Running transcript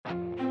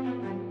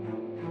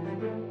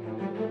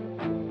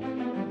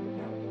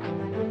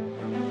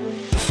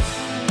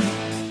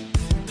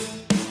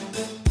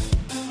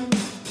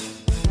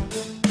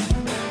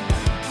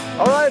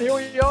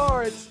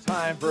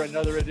for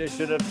another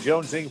edition of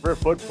Jonesing for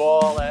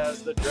Football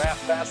as the draft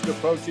fast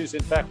approaches.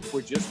 In fact,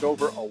 we're just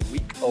over a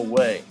week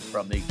away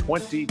from the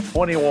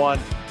 2021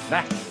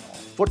 National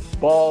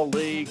Football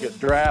League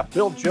draft.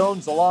 Bill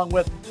Jones along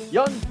with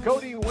young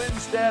Cody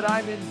Winstead.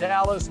 I'm in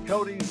Dallas.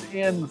 Cody's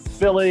in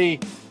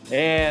Philly.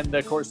 And,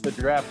 of course, the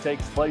draft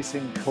takes place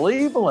in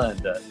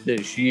Cleveland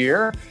this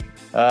year.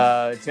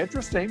 It's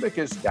interesting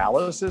because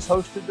Dallas has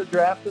hosted the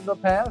draft in the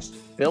past.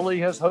 Philly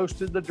has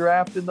hosted the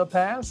draft in the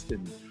past.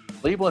 And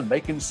Cleveland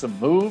making some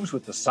moves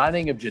with the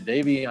signing of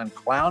Jadeveon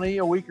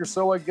Clowney a week or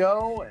so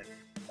ago. And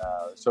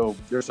so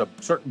there's a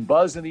certain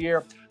buzz in the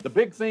air. The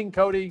big thing,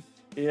 Cody,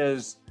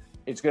 is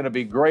it's going to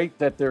be great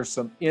that there's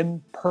some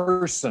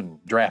in-person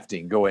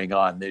drafting going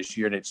on this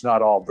year, and it's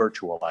not all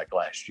virtual like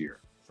last year.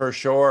 For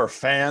sure.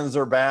 Fans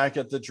are back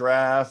at the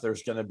draft.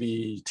 There's going to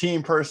be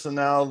team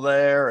personnel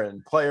there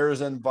and players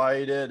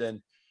invited.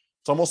 And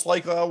it's almost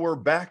like we're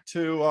back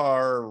to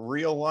our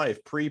real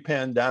life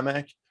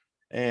pre-pandemic.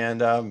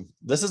 And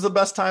this is the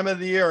best time of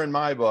the year in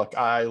my book.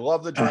 I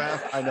love the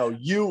draft. I know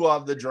you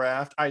love the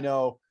draft. I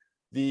know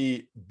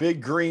the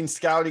big green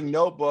scouting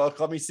notebook.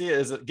 Let me see it.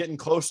 Is it getting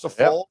close to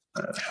full?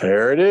 Yep.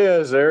 There it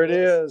is. There it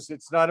is.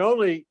 It's not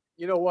only,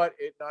 you know what?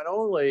 It not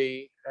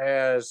only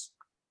has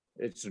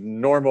its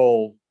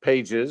normal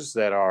pages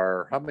that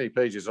are, how many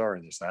pages are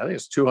in this? I think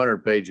it's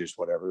 200 pages,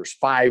 whatever. There's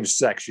 5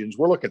 sections.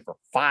 We're looking for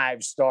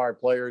 5-star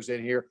players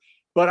in here.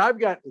 But I've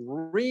got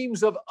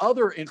reams of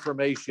other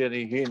information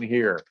in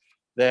here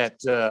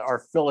that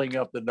are filling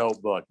up the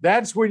notebook.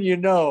 That's when you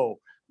know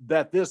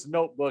that this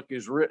notebook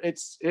is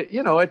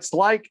it's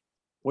like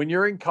when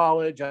you're in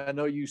college. I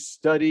know you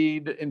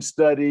studied and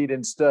studied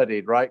and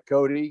studied, right,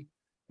 Cody?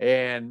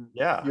 And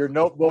your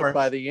notebook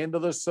by the end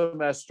of the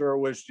semester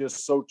was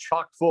just so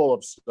chock full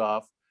of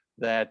stuff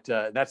that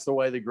that's the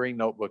way the green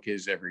notebook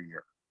is every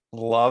year.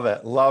 Love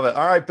it. Love it.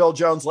 All right, Bill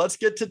Jones, let's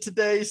get to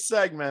today's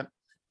segment.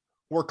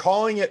 We're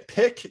calling it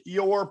Pick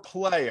Your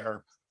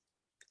Player.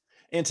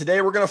 And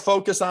today we're going to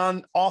focus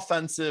on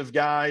offensive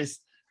guys.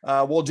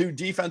 We'll do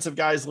defensive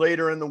guys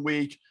later in the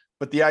week,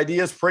 but the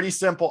idea is pretty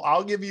simple.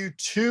 I'll give you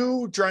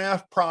 2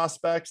 draft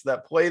prospects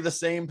that play the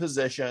same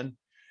position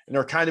and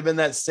are kind of in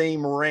that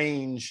same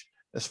range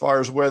as far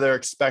as where they're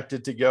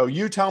expected to go.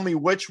 You tell me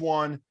which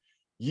one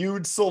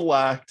you'd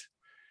select,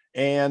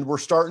 and we're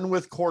starting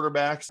with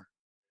quarterbacks.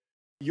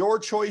 Your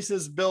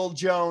choices, Bill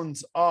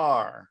Jones,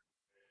 are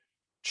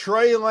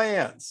Trey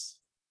Lance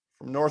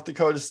from North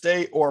Dakota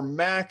State or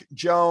Mac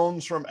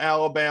Jones from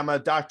Alabama.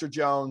 Dr.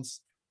 Jones,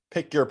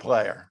 pick your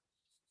player.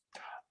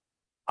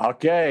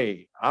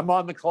 Okay, I'm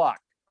on the clock.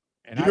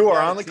 And you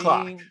are on the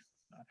clock.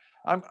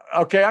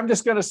 I'm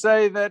just going to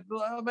say that,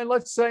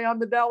 let's say I'm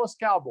the Dallas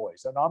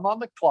Cowboys and I'm on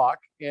the clock,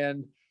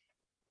 and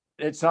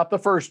it's not the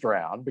first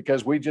round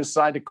because we just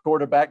signed a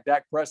quarterback,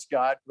 Dak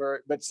Prescott,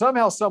 but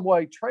somehow, some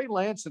way, Trey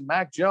Lance and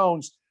Mac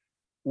Jones,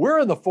 we're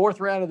in the 4th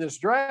round of this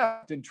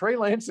draft, and Trey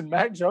Lance and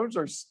Mac Jones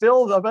are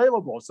still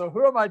available. So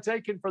who am I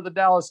taking for the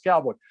Dallas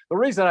Cowboys? The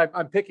reason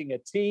I'm picking a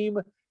team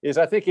is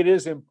I think it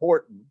is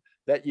important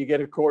that you get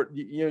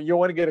you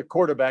want to get a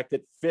quarterback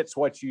that fits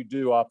what you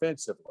do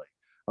offensively.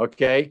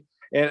 Okay.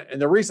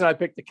 And the reason I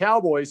picked the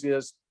Cowboys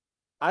is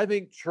I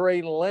think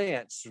Trey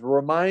Lance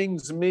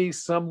reminds me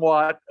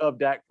somewhat of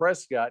Dak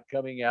Prescott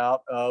coming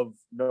out of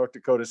North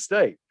Dakota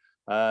State.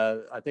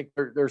 I think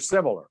they're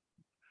similar.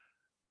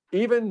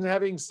 Even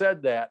having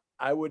said that,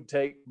 I would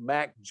take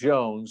Mac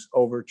Jones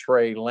over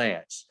Trey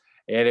Lance.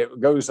 And it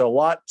goes a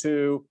lot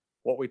to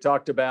what we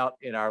talked about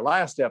in our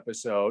last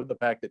episode, the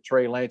fact that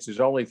Trey Lance has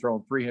only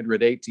thrown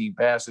 318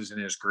 passes in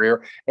his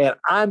career. And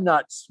I'm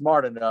not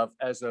smart enough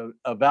as an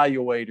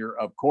evaluator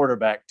of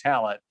quarterback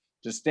talent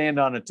to stand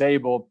on a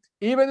table,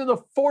 even in the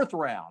 4th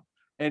round,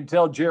 and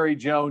tell Jerry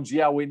Jones,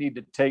 we need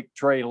to take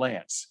Trey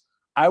Lance.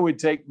 I would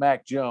take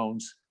Mac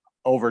Jones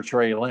over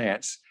Trey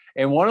Lance.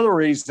 And one of the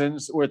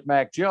reasons with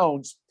Mac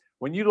Jones,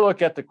 when you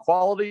look at the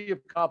quality of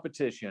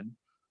competition,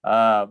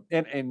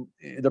 and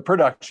the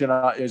production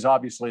is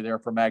obviously there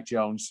for Mac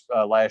Jones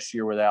last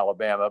year with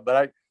Alabama,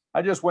 but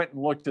I just went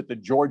and looked at the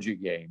Georgia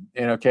game,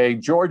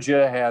 and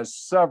Georgia has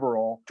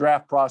several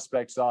draft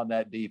prospects on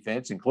that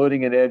defense,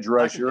 including an edge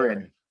rusher,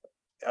 and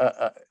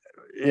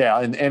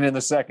in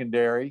the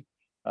secondary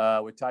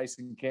with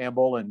Tyson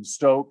Campbell and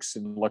Stokes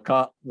and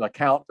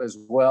LeCount as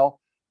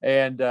well,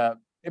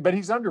 but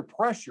he's under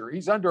pressure.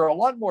 He's under a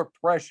lot more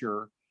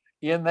pressure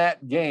in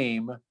that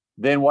game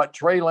than what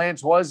Trey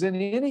Lance was in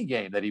any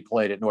game that he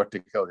played at North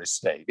Dakota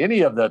State.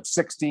 Any of the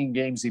 16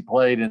 games he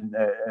played on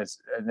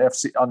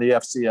the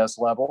FCS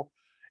level.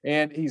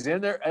 And he's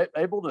in there,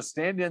 able to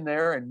stand in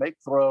there and make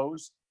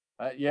throws.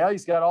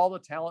 He's got all the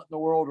talent in the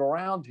world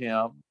around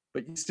him,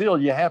 but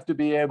still you have to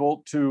be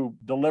able to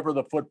deliver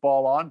the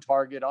football on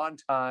target, on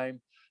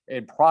time,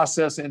 and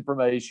process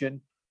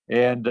information.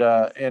 And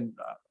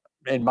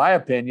in my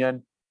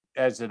opinion,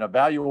 as an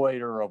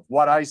evaluator of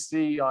what I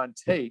see on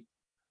tape,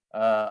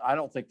 I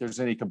don't think there's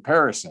any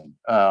comparison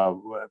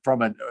on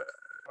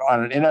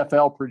an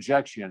NFL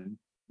projection,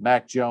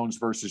 Mac Jones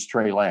versus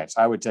Trey Lance.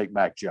 I would take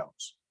Mac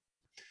Jones.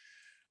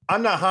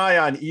 I'm not high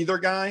on either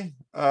guy.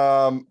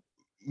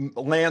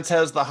 Lance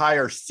has the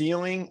higher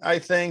ceiling, I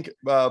think.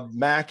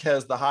 Mac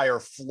has the higher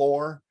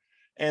floor.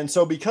 And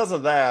so because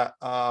of that,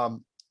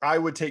 I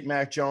would take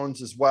Mac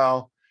Jones as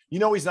well. You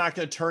know, he's not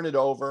going to turn it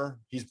over.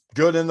 He's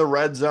good in the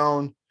red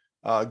zone,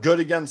 good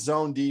against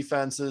zone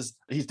defenses.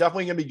 He's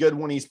definitely going to be good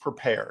when he's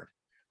prepared.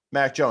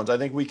 Mac Jones, I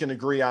think we can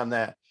agree on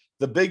that.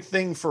 The big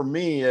thing for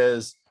me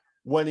is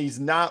when he's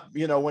not,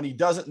 when he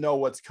doesn't know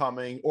what's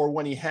coming or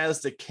when he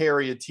has to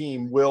carry a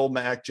team, will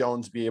Mac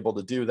Jones be able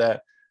to do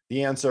that?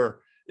 The answer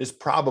is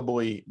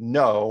probably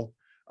no.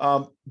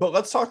 But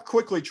let's talk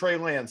quickly, Trey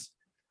Lance.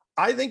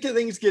 I think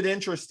things get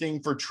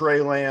interesting for Trey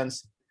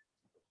Lance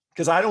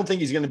because I don't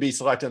think he's going to be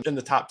selected in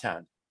the top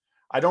 10.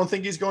 I don't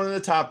think he's going in the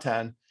top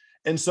 10.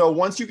 And so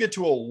once you get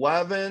to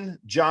 11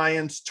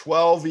 Giants,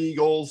 12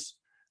 Eagles,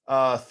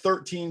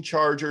 13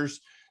 Chargers,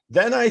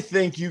 then I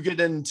think you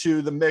get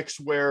into the mix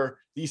where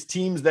these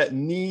teams that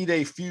need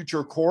a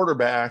future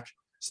quarterback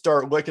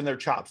start licking their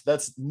chops.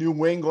 That's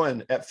New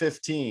England at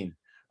 15.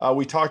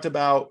 We talked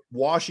about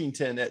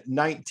Washington at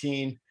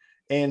 19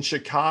 and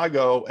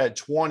Chicago at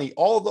 20.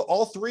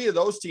 All three of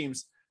those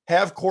teams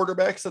have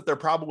quarterbacks that they're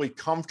probably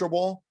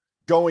comfortable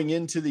going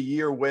into the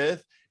year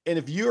with. And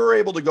if you're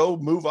able to go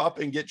move up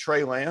and get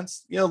Trey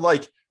Lance,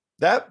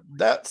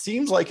 that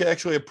seems like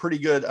actually a pretty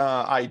good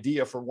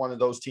idea for one of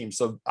those teams.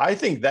 So I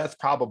think that's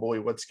probably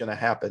what's going to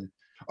happen.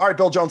 All right,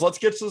 Bill Jones, let's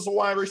get to the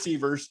wide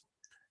receivers.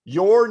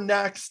 Your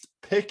next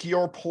pick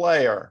your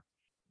player.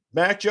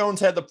 Mac Jones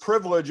had the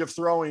privilege of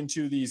throwing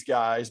to these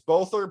guys.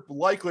 Both are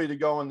likely to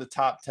go in the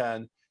top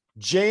 10.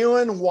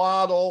 Jalen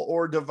Waddle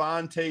or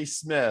Devontae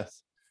Smith.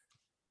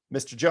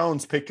 Mr.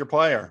 Jones, pick your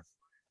player.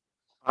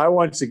 I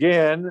once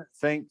again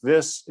think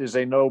this is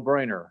a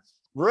no-brainer.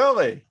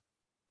 Really?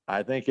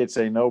 I think it's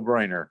a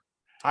no-brainer.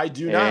 I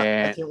do not.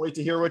 I can't wait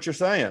to hear what you're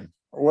saying.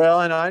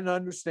 Well, and I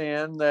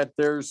understand that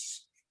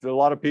there's a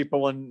lot of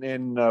people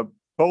in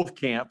both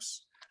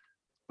camps,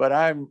 but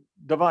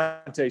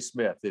Devontae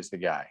Smith is the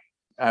guy.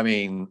 I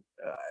mean,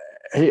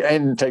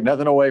 and take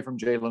nothing away from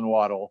Jalen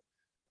Waddle,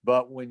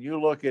 but when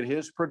you look at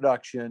his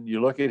production,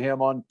 you look at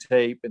him on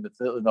tape and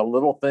the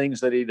little things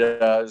that he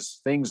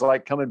does, things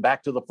like coming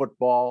back to the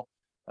football,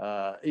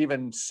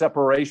 even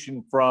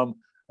separation from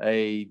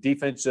a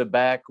defensive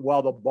back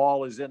while the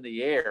ball is in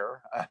the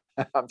air.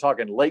 I'm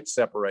talking late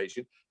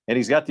separation, and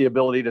he's got the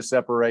ability to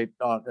separate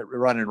on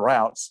running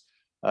routes.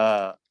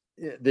 I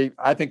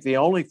think the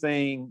only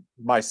thing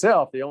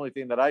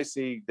that I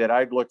see that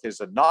I'd look as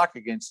a knock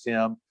against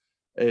him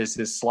is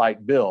his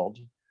slight build.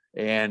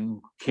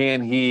 And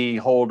can he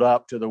hold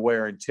up to the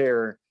wear and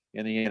tear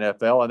in the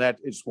NFL? And that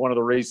is one of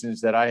the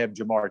reasons that I have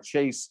Ja'Marr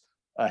Chase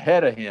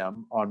ahead of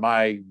him on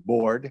my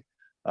board.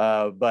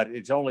 But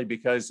it's only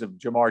because of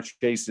Ja'Marr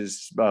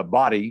Chase's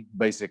body,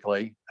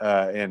 basically.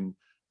 And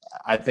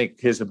I think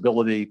his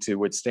ability to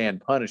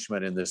withstand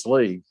punishment in this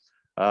league.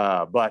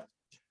 But,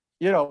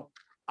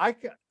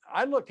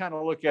 I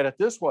look at it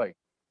this way.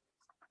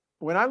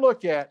 When I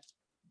look at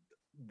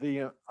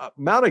the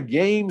amount of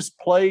games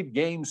played,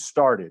 games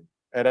started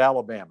at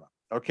Alabama,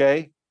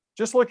 okay?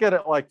 Just look at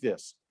it like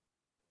this.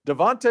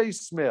 Devontae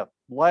Smith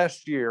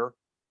last year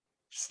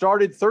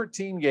started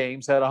 13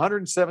 games, had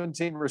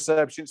 117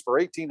 receptions for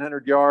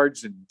 1,800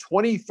 yards and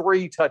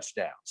 23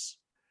 touchdowns.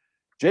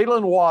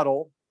 Jalen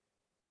Waddle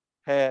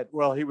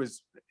he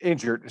was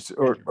injured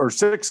or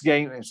 6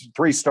 games,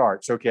 3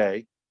 starts,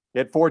 okay? He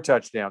had 4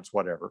 touchdowns,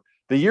 whatever.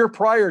 The year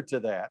prior to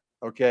that,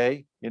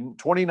 okay, in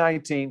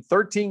 2019,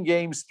 13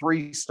 games,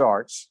 3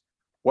 starts,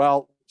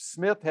 while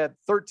Smith had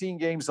 13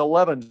 games,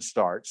 11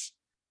 starts.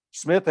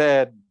 Smith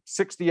had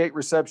 68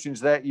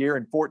 receptions that year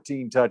and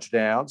 14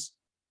 touchdowns.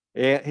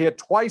 And he had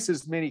twice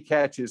as many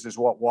catches as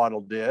what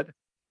Waddle did.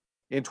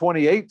 In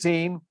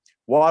 2018,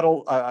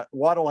 Waddle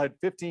had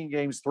 15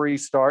 games, 3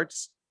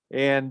 starts,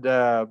 and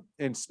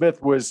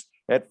Smith was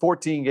at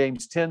 14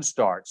 games, 10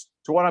 starts.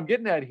 So what I'm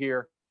getting at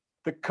here,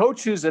 the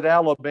coaches at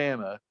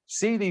Alabama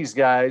see these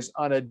guys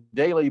on a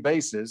daily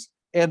basis,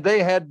 and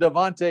they had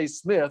Devontae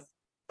Smith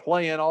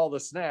playing all the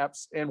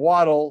snaps, and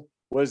Waddle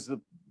was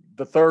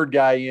the third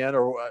guy in,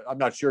 or I'm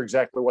not sure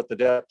exactly what the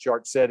depth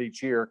chart said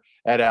each year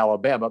at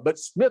Alabama, but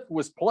Smith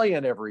was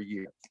playing every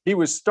year. He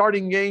was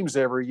starting games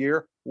every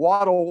year.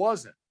 Waddle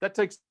wasn't. That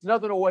takes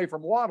nothing away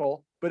from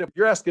Waddle, but if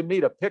you're asking me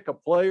to pick a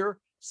player,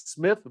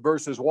 Smith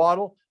versus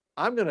Waddle,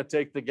 I'm going to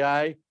take the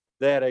guy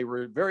that a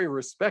very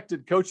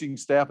respected coaching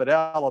staff at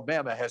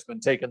Alabama has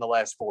been taking the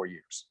last 4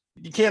 years.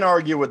 You can't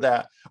argue with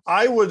that.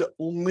 I would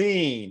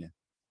lean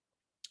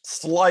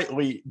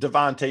slightly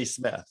Devontae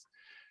Smith.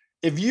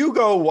 If you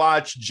go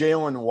watch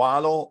Jalen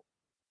Waddle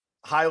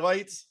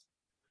highlights,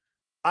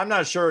 I'm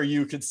not sure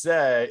you could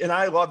say, and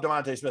I love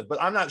Devontae Smith,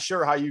 but I'm not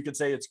sure how you could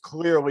say it's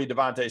clearly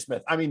Devontae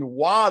Smith. I mean,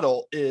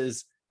 Waddle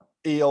is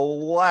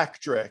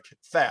electric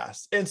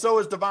fast, and so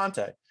is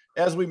Devontae.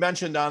 As we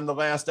mentioned on the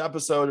last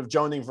episode of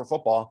Jonesing for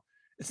Football,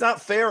 it's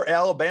not fair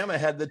Alabama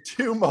had the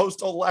 2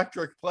 most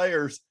electric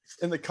players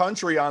in the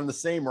country on the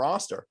same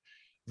roster.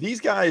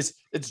 These guys,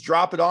 it's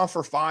drop it off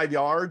for 5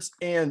 yards,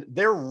 and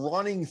they're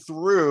running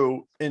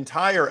through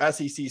entire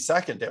SEC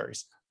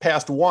secondaries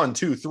past 1,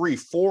 2, 3,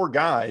 4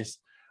 guys.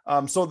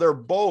 So they're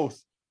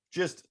both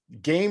just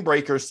game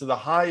breakers to the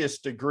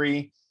highest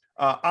degree.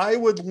 I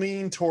would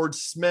lean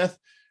towards Smith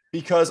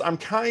because I'm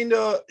kind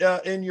of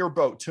in your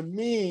boat. To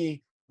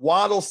me,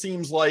 Waddle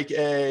seems like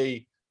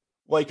a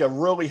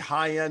really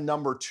high-end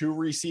number 2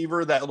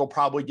 receiver that will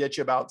probably get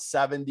you about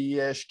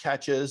 70-ish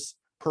catches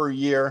per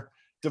year.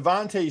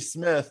 Devontae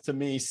Smith to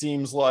me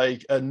seems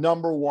like a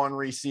number 1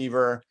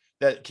 receiver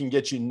that can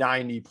get you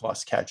 90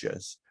 plus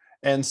catches.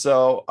 And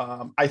so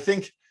I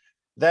think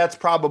that's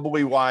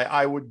probably why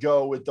I would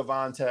go with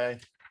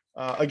Devontae.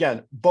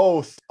 Again,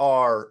 both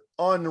are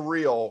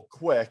unreal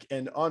quick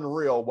and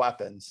unreal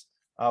weapons,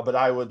 but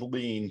I would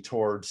lean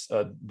towards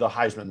the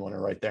Heisman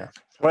winner right there.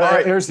 Well, All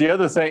right. here's the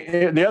other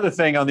thing. The other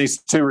thing on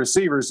these 2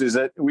 receivers is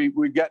that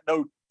we've got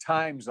no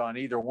times on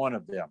either one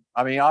of them.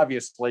 I mean,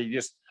 obviously,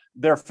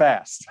 they're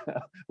fast.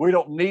 We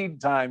don't need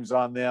times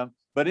on them,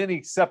 but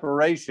any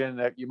separation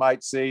that you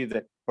might see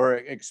or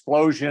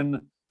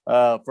explosion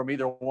from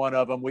either one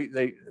of them,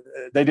 they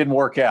didn't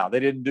work out.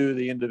 They didn't do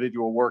the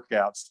individual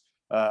workouts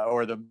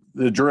or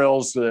the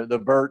drills,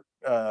 the vert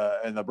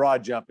and the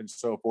broad jump and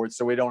so forth.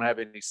 So we don't have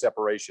any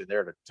separation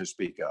there to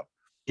speak of.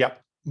 Yep.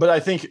 But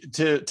I think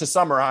to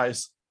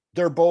summarize,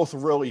 they're both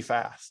really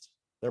fast.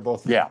 They're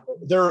both they're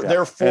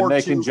 4.2, and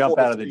they can jump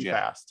out of the gym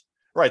fast.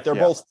 Right. They're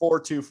both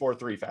 4.2,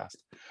 4.3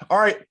 fast. All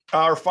right.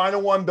 Our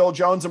final one, Bill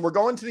Jones, and we're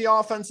going to the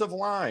offensive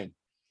line.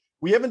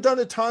 We haven't done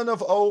a ton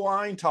of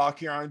O-line talk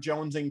here on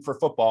Jonesing for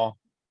football,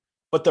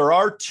 but there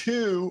are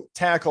 2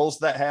 tackles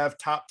that have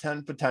top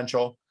 10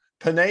 potential.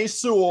 Penei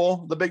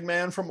Sewell, the big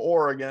man from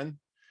Oregon,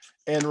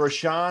 and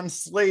Rashawn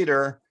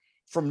Slater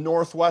from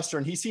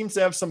Northwestern. He seems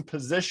to have some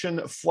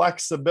position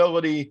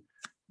flexibility.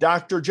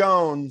 Dr.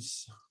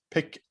 Jones,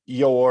 pick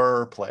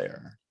your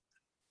player.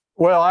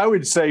 Well, I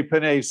would say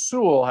Penei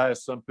Sewell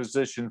has some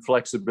position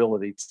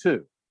flexibility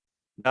too.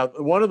 Now,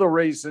 one of the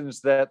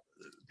reasons that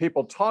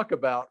people talk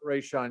about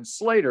Rashawn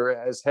Slater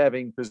as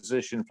having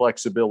position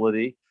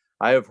flexibility,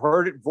 I have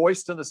heard it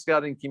voiced in the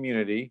scouting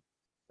community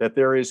that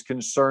there is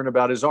concern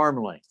about his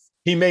arm length.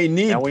 He may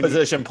need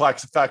position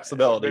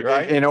flexibility,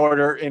 right? In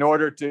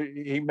order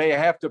to, he may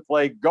have to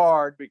play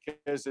guard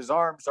because his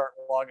arms aren't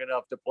long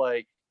enough to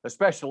play,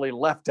 especially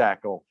left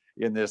tackle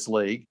in this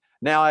league.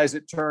 Now, as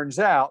it turns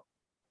out,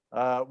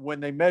 when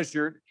they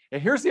measured,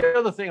 and here's the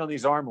other thing on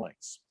these arm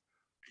lengths.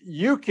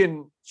 You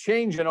can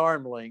change an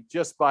arm length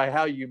just by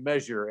how you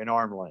measure an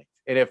arm length.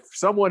 And if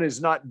someone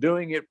is not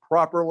doing it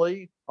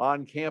properly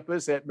on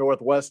campus at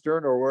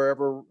Northwestern or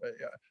wherever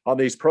on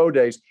these pro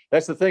days,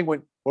 that's the thing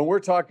when we're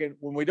talking,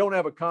 when we don't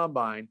have a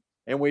combine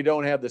and we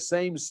don't have the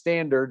same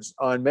standards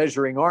on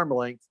measuring arm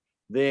length,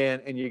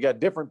 then, and you got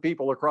different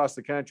people across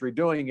the country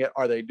doing it,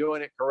 are they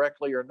doing it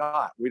correctly or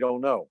not? We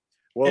don't know.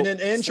 Well, and an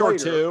inch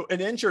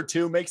or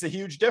two makes a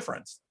huge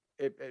difference.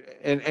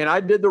 And I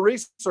did the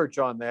research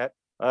on that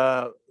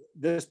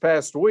this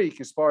past week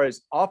as far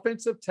as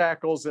offensive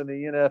tackles in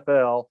the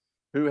NFL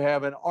who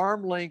have an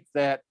arm length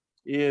that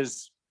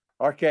is,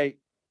 okay,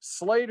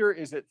 Slater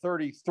is at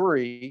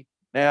 33.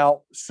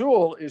 Now,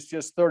 Sewell is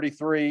just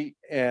 33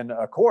 and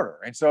a quarter.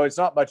 And so it's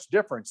not much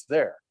difference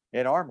there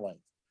in arm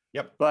length.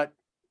 Yep. But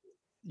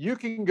you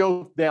can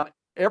go down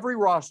every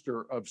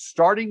roster of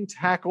starting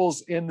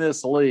tackles in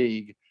this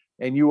league,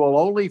 and you will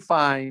only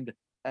find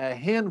a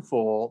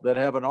handful that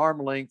have an arm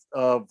length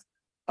of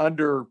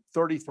under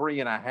 33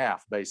 and a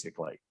half,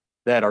 basically,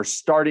 that are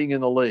starting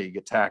in the league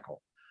at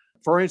tackle.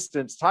 For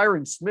instance,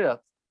 Tyron Smith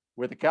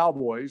with the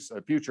Cowboys,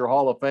 a future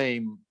Hall of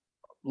Fame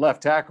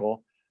left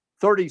tackle,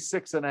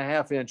 36 and a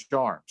half inch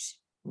arms.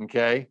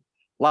 Okay.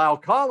 Lyle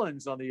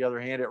Collins, on the other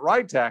hand, at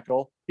right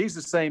tackle, he's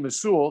the same as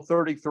Sewell,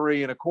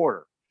 33 and a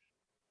quarter.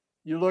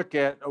 You look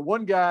at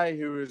one guy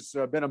who has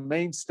been a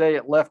mainstay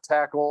at left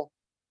tackle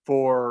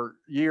for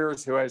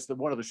years, who has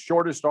one of the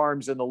shortest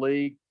arms in the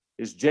league,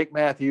 is Jake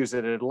Matthews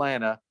at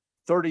Atlanta.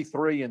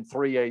 33 and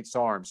 3/8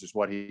 arms is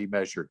what he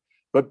measured.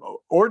 But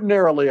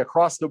ordinarily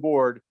across the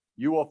board,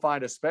 you will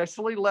find,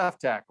 especially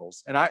left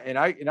tackles, and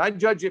I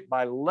judge it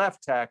by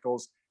left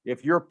tackles.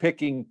 If you're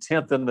picking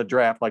 10th in the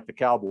draft like the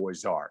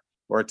Cowboys are,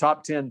 or a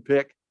top 10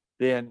 pick,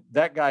 then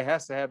that guy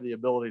has to have the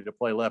ability to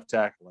play left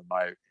tackle,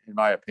 in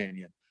my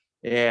opinion.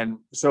 And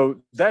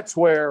so that's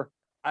where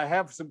I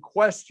have some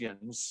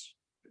questions,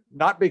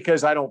 not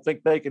because I don't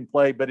think they can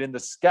play, but in the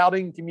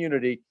scouting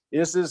community,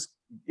 is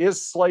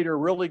Slater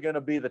really going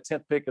to be the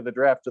 10th pick of the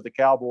draft to the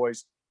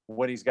Cowboys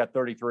when he's got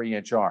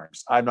 33-inch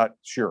arms? I'm not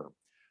sure.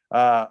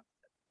 To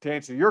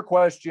answer your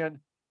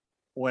question,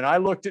 when I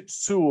looked at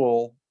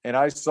Sewell and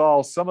I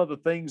saw some of the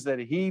things that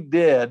he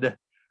did,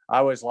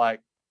 I was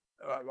like,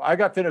 I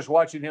got finished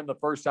watching him the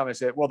first time. I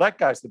said, well, that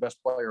guy's the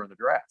best player in the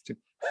draft.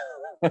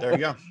 There you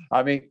go.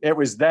 I mean, it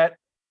was that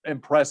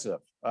impressive.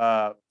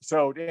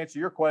 So to answer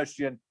your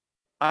question,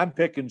 I'm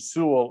picking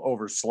Sewell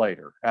over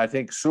Slater. I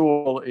think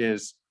Sewell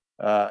is,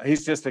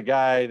 he's just a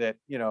guy that,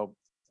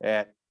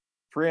 at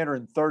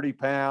 330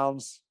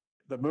 pounds,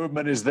 the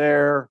movement is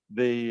there.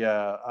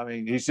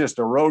 He's just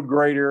a road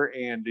grader,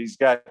 and he's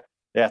got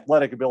the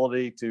athletic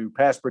ability to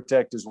pass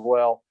protect as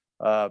well.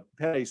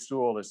 Penei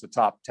Sewell is the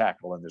top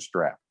tackle in this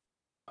draft.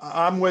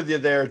 I'm with you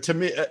there. To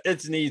me,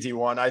 it's an easy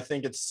one. I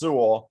think it's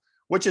Sewell,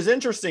 which is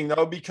interesting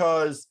though,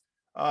 because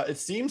it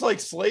seems like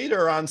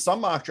Slater on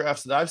some mock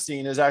drafts that I've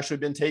seen has actually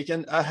been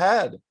taken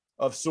ahead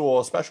of Sewell,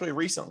 especially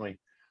recently.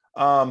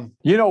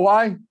 You know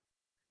why?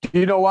 Do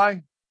you know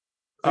why?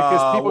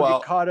 Because people Well,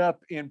 get caught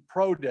up in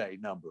pro day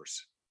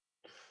numbers.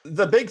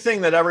 the big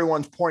thing that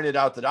everyone's pointed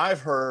out that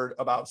I've heard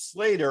about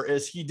Slater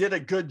is he did a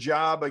good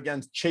job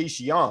against Chase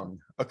Young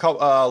a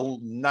couple,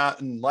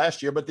 not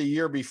last year, but the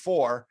year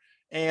before.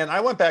 And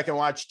I went back and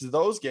watched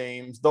those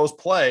games, those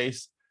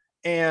plays,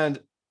 and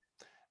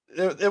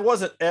it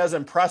wasn't as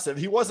impressive.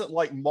 He wasn't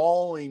like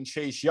mauling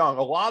Chase Young.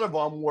 A lot of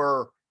them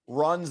were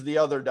runs the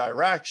other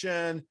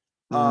direction.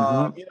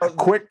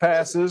 Quick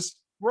passes.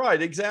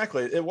 Right,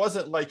 exactly. It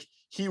wasn't like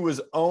he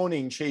was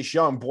owning Chase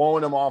Young,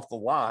 blowing him off the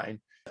line.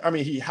 I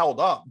mean, he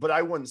held up, but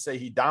I wouldn't say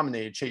he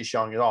dominated Chase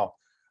Young at all.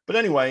 But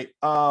anyway,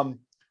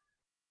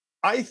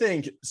 I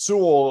think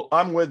Sewell,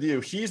 I'm with you.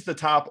 He's the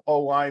top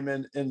O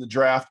lineman in the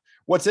draft.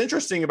 What's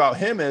interesting about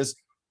him is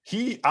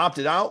he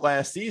opted out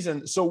last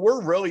season. So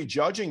we're really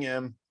judging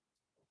him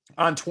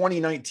on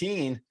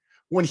 2019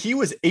 when he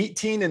was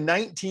 18 and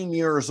 19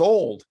 years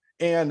old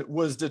and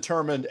was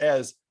determined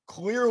as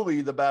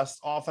clearly the best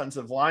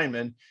offensive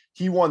lineman.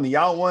 He won the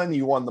Outland,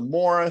 he won the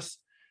Morris.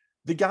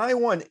 The guy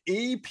won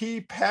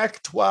AP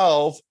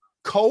Pac-12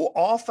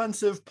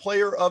 co-offensive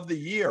player of the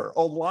year,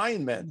 a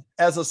lineman,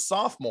 as a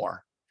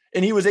sophomore.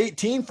 And he was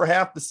 18 for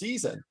half the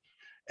season.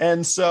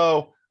 And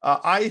so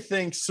I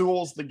think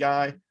Sewell's the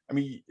guy. I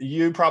mean,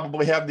 you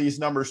probably have these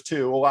numbers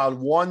too. Allowed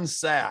 1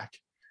 sack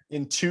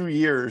in 2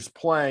 years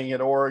playing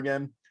at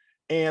Oregon.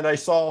 And I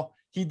saw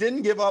he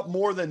didn't give up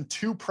more than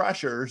 2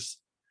 pressures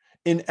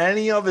in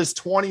any of his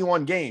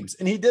 21 games.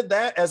 And he did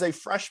that as a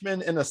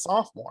freshman and a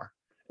sophomore.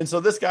 And so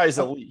this guy's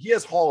elite. He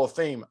has Hall of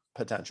Fame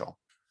potential.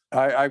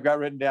 I've got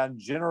written down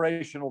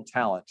generational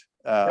talent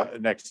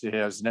next to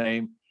his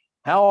name.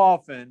 How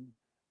often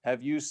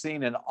have you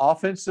seen an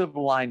offensive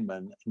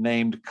lineman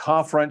named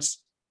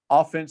Conference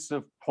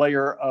Offensive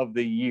Player of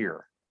the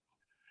Year?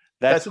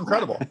 That's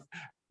incredible.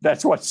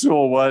 That's what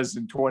Sewell was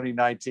in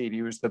 2019.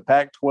 He was the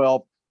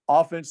Pac-12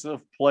 Offensive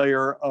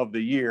Player of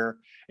the Year.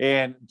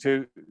 And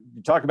to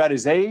talk about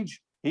his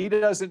age, he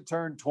doesn't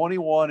turn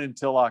 21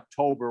 until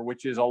October,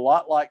 which is a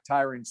lot like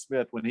Tyron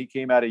Smith when he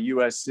came out of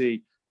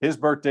USC. His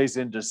birthday's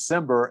in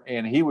December,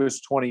 and he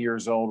was 20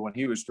 years old when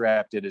he was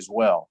drafted as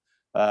well.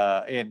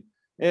 And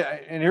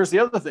here's the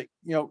other thing.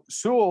 You know,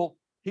 Sewell,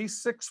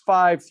 he's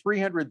 6'5",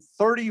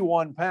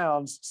 331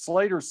 pounds.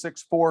 Slater,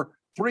 6'4",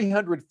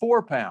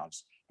 304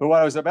 pounds. But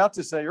what I was about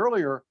to say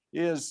earlier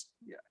is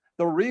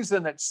the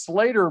reason that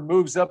Slater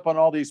moves up on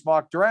all these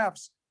mock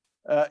drafts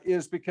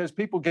is because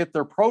people get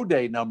their pro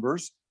day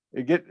numbers.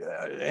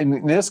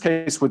 In this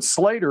case with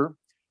Slater,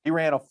 he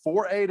ran a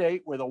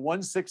 4.88 with a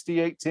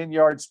 168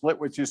 10-yard split,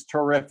 which is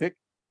terrific.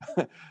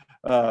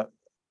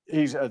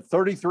 He's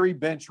 33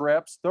 bench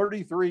reps,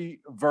 33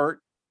 vert,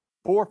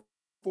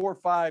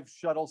 4.45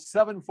 shuttle,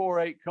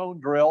 7.48 cone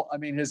drill. I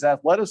mean, his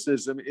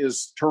athleticism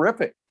is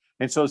terrific.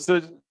 And so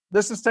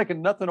this is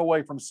taking nothing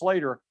away from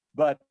Slater,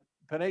 but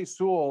Penei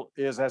Sewell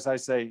is, as I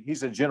say,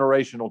 he's a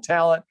generational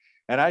talent.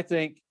 And I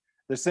think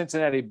the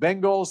Cincinnati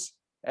Bengals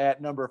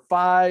at number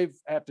 5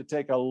 have to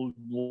take a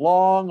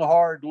long,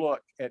 hard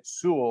look at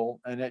Sewell,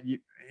 and that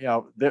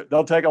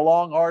they'll take a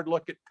long, hard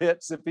look at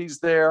Pitts if he's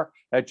there,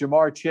 at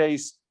Jamar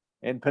Chase,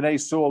 and Penei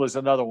Sewell is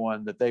another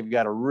one that they've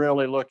got to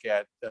really look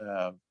at.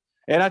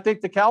 And I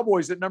think the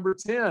Cowboys at number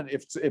 10,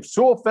 if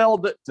Sewell fell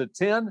to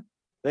 10,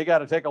 they got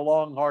to take a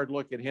long, hard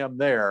look at him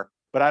there.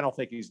 But I don't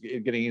think he's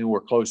getting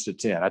anywhere close to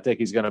 10. I think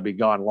he's going to be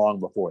gone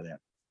long before then.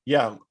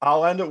 Yeah,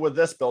 I'll end it with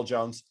this, Bill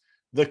Jones.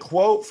 The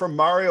quote from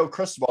Mario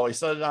Cristobal, he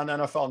said it on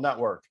NFL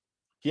Network.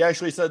 He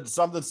actually said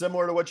something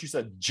similar to what you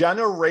said,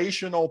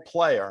 generational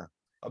player,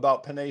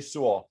 about Penei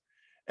Sewell.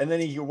 And then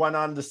he went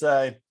on to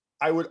say,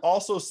 I would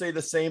also say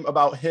the same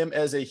about him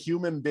as a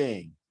human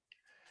being.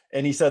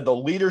 And he said the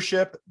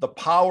leadership, the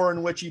power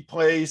in which he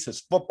plays,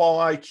 his football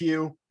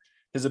IQ,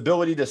 his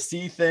ability to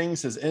see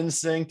things, his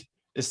instinct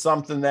is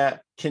something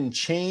that can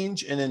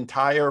change an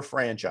entire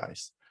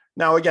franchise.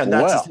 Now, again,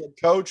 that's his head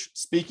coach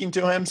speaking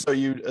to him. So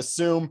you'd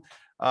assume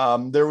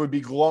there would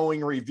be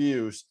glowing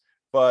reviews,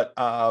 but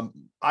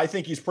I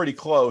think he's pretty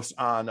close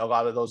on a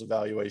lot of those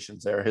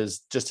evaluations there.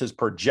 His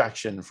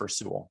projection for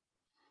Sewell.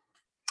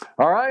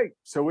 All right.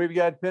 So we've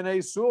got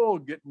Penei Sewell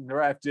getting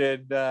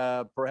drafted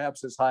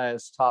perhaps as high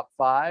as top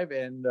 5.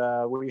 And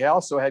we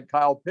also had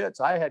Kyle Pitts.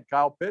 I had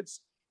Kyle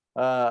Pitts.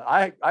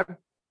 I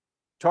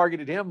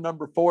targeted him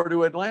number 4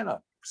 to Atlanta.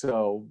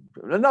 So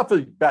enough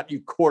about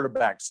you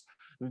quarterbacks,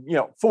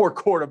 4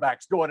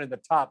 quarterbacks going in the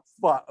top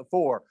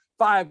 4.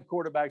 5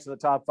 quarterbacks in the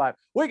top 5.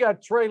 We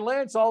got Trey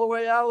Lance all the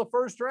way out of the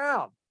first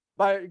round.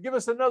 Give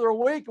us another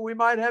week and we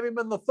might have him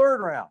in the 3rd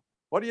round.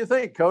 What do you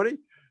think, Cody?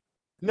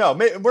 No,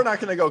 we're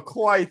not going to go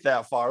quite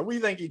that far. We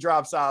think he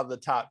drops out of the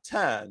top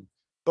 10,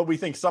 but we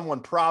think someone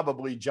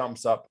probably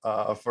jumps up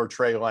for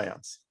Trey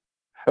Lance.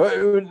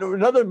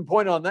 Another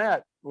point on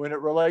that, when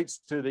it relates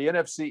to the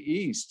NFC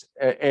East,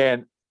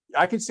 and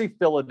I can see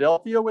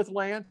Philadelphia with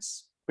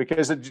Lance,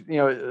 because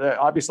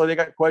obviously they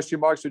got question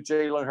marks with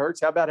Jalen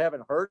Hurts. How about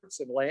having Hurts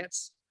and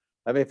Lance?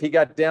 I mean, if he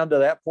got down to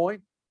that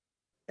point,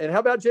 and how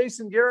about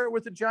Jason Garrett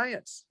with the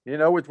Giants?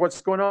 With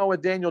what's going on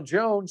with Daniel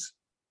Jones,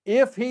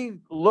 if he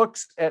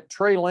looks at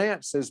Trey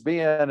Lance as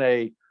being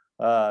a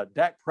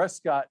Dak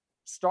Prescott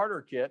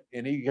starter kit,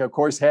 and he of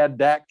course had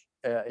Dak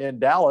in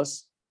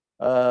Dallas,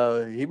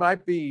 he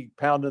might be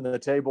pounding the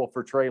table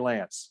for Trey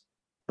Lance.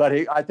 But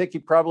I think he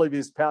probably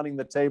is pounding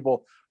the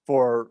table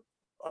for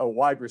a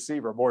wide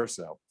receiver more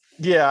so.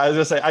 Yeah, I was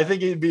gonna say, I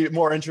think he'd be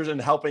more interested in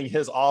helping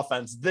his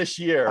offense this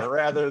year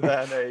rather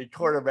than a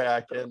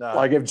quarterback. And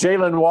like if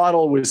Jalen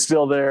Waddle was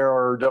still there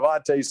or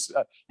Devontae,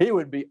 he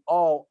would be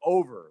all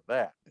over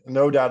that.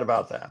 No doubt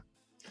about that.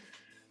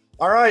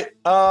 All right,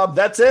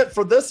 that's it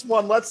for this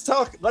one. Let's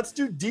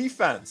do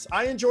defense.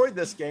 I enjoyed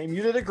this game.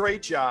 You did a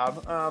great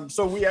job.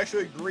 So we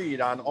actually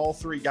agreed on all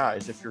three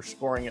guys if you're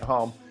scoring at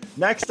home.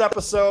 Next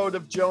episode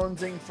of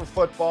Jonesing for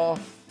Football,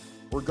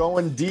 we're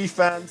going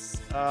defense.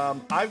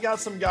 I've got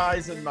some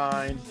guys in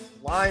mind.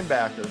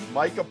 Linebackers,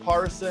 Micah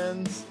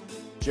Parsons,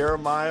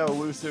 Jeremiah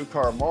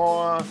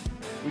Owusu-Koramoah.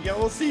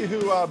 We'll see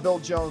who Bill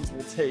Jones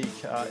will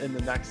take in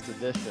the next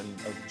edition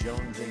of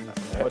Jonesing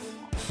for Football.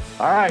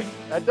 All right,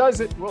 that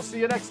does it. We'll see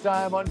you next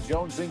time on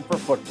Jonesing for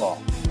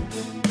Football.